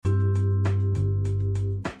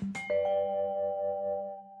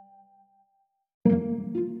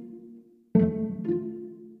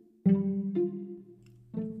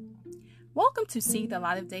to See the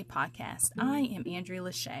Light of Day podcast. I am Andrea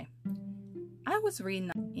Lachey. I was reading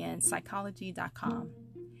in psychology.com,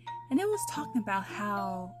 and it was talking about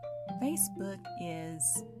how Facebook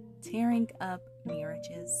is tearing up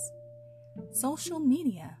marriages. Social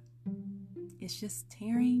media is just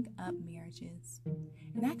tearing up marriages.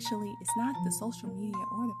 And actually, it's not the social media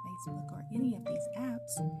or the Facebook or any of these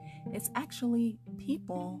apps. It's actually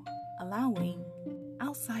people allowing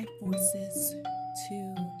outside forces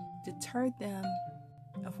to deter them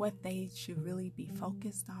of what they should really be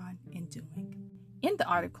focused on and doing. In the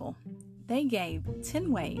article, they gave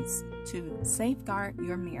 10 ways to safeguard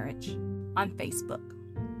your marriage on Facebook.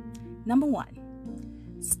 Number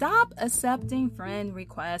 1, stop accepting friend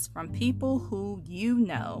requests from people who you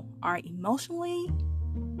know are emotionally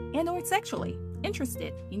and or sexually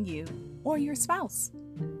interested in you or your spouse.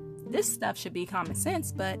 This stuff should be common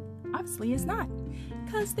sense, but obviously it's not,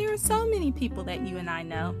 because there are so many people that you and I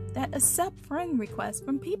know that accept friend requests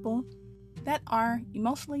from people that are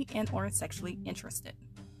emotionally and or sexually interested.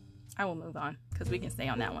 I will move on because we can stay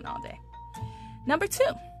on that one all day. Number 2,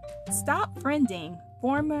 stop friending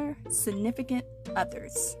former significant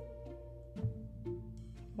others.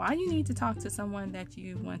 Why do you need to talk to someone that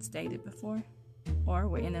you once dated before, or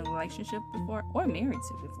were in a relationship before, or married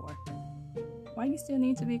to before? Why do you still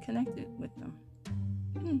need to be connected with them?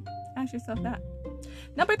 Ask yourself that.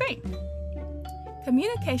 Number 3,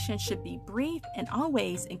 communication should be brief and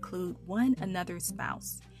always include one another's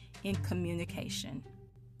spouse in communication.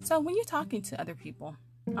 So when you're talking to other people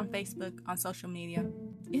on Facebook, on social media,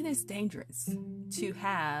 it is dangerous to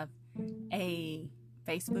have a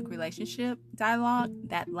Facebook relationship dialogue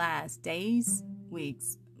that lasts days,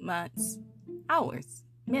 weeks, months, hours,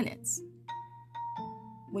 minutes.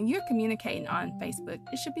 When you're communicating on Facebook,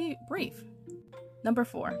 it should be brief. Number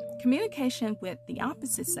 4, communication with the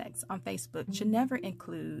opposite sex on Facebook should never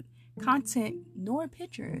include content nor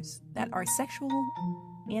pictures that are sexual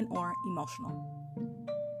and or emotional.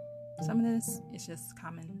 Some of this is just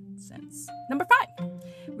common sense. Number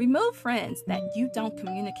 5, remove friends that you don't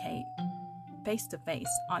communicate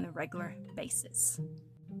face-to-face on a regular basis.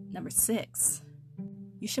 Number 6,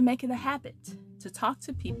 you should make it a habit to talk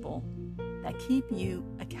to people that keep you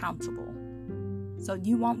accountable so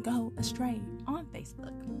you won't go astray on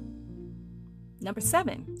Facebook. Number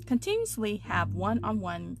 7, continuously have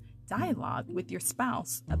one-on-one dialogue with your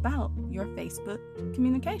spouse about your Facebook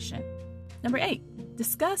communication. Number 8,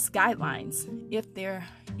 discuss guidelines if there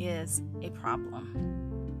is a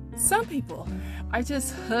problem. Some people are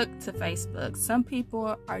just hooked to Facebook. Some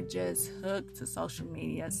people are just hooked to social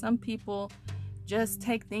media. Some people just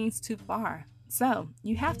take things too far. So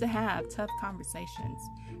you have to have tough conversations.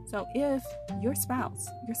 So if your spouse,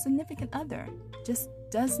 your significant other, just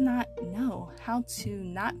does not know how to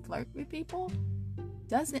not flirt with people,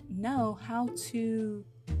 doesn't know how to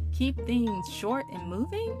keep things short and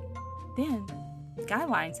moving, then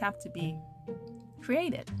guidelines have to be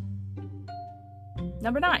created.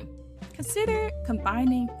 Number 9, consider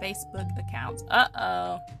combining Facebook accounts.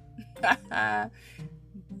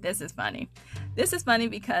 This is funny. This is funny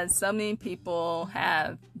because so many people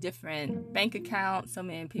have different bank accounts. So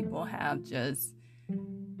many people have just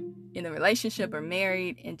in a relationship or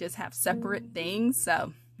married and just have separate things.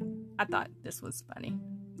 So I thought this was funny,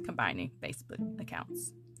 combining Facebook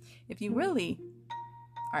accounts. If you really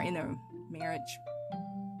are in a marriage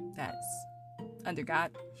that's under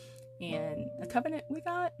God and a covenant with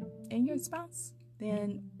God and your spouse,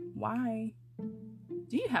 then why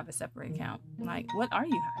do you have a separate account? Like, what are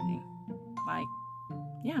you hiding? Like,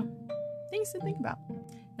 yeah, things to think about.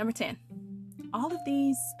 Number 10, all of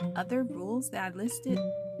these other rules that I listed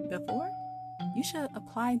before, you should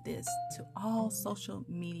apply this to all social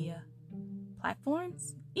media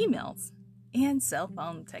platforms, emails, and cell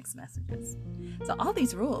phone text messages. So all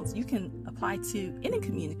these rules you can apply to any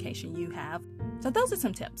communication you have. So those are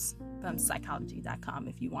some tips from psychology.com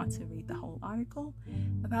if you want to read the whole article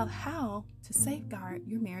about how to safeguard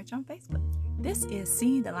your marriage on Facebook. This is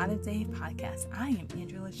See the Light of Day podcast. I am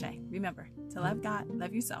Andrea Lachey. Remember to love God,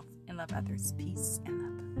 love yourself, and love others. Peace and love.